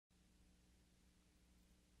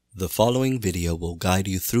The following video will guide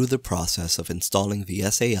you through the process of installing the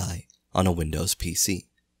SAI on a Windows PC.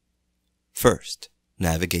 First,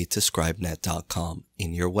 navigate to scribenet.com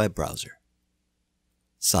in your web browser.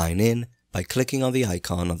 Sign in by clicking on the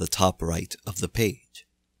icon on the top right of the page.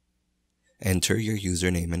 Enter your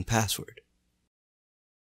username and password.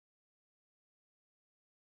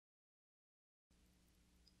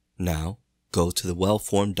 Now, go to the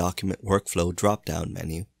Well-Formed Document Workflow drop-down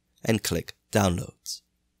menu and click Downloads.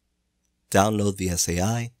 Download the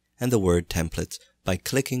SAI and the Word templates by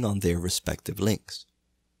clicking on their respective links.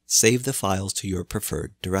 Save the files to your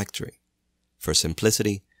preferred directory. For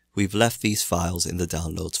simplicity, we've left these files in the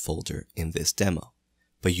Downloads folder in this demo,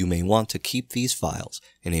 but you may want to keep these files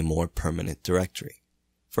in a more permanent directory,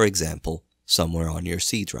 for example, somewhere on your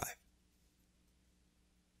C drive.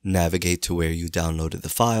 Navigate to where you downloaded the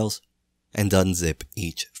files and unzip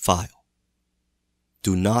each file.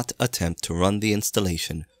 Do not attempt to run the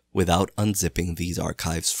installation without unzipping these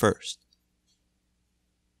archives first.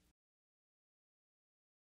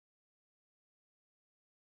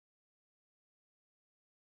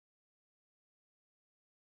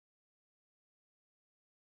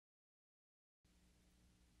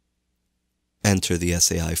 Enter the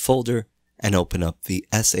SAI folder and open up the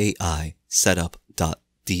SAI setup.doc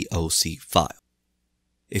file.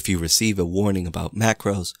 If you receive a warning about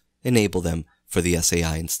macros, enable them for the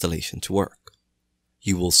SAI installation to work.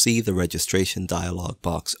 You will see the registration dialog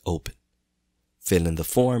box open. Fill in the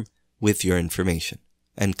form with your information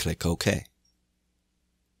and click OK.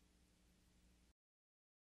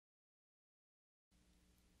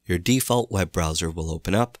 Your default web browser will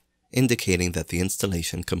open up, indicating that the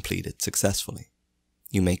installation completed successfully.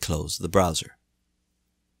 You may close the browser.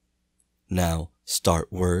 Now,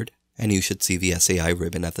 start Word, and you should see the SAI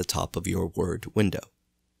ribbon at the top of your Word window.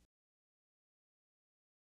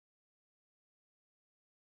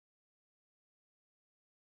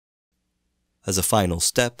 As a final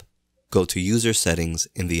step, go to User Settings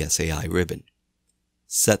in the SAI ribbon.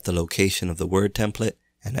 Set the location of the Word template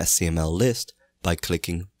and SCML list by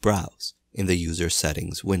clicking Browse in the User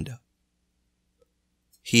Settings window.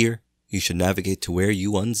 Here, you should navigate to where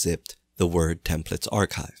you unzipped the Word templates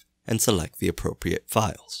archive and select the appropriate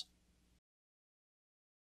files.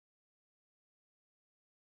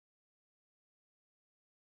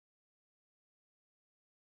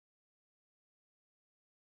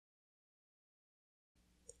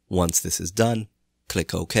 Once this is done,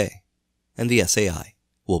 click OK, and the SAI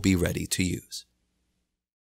will be ready to use.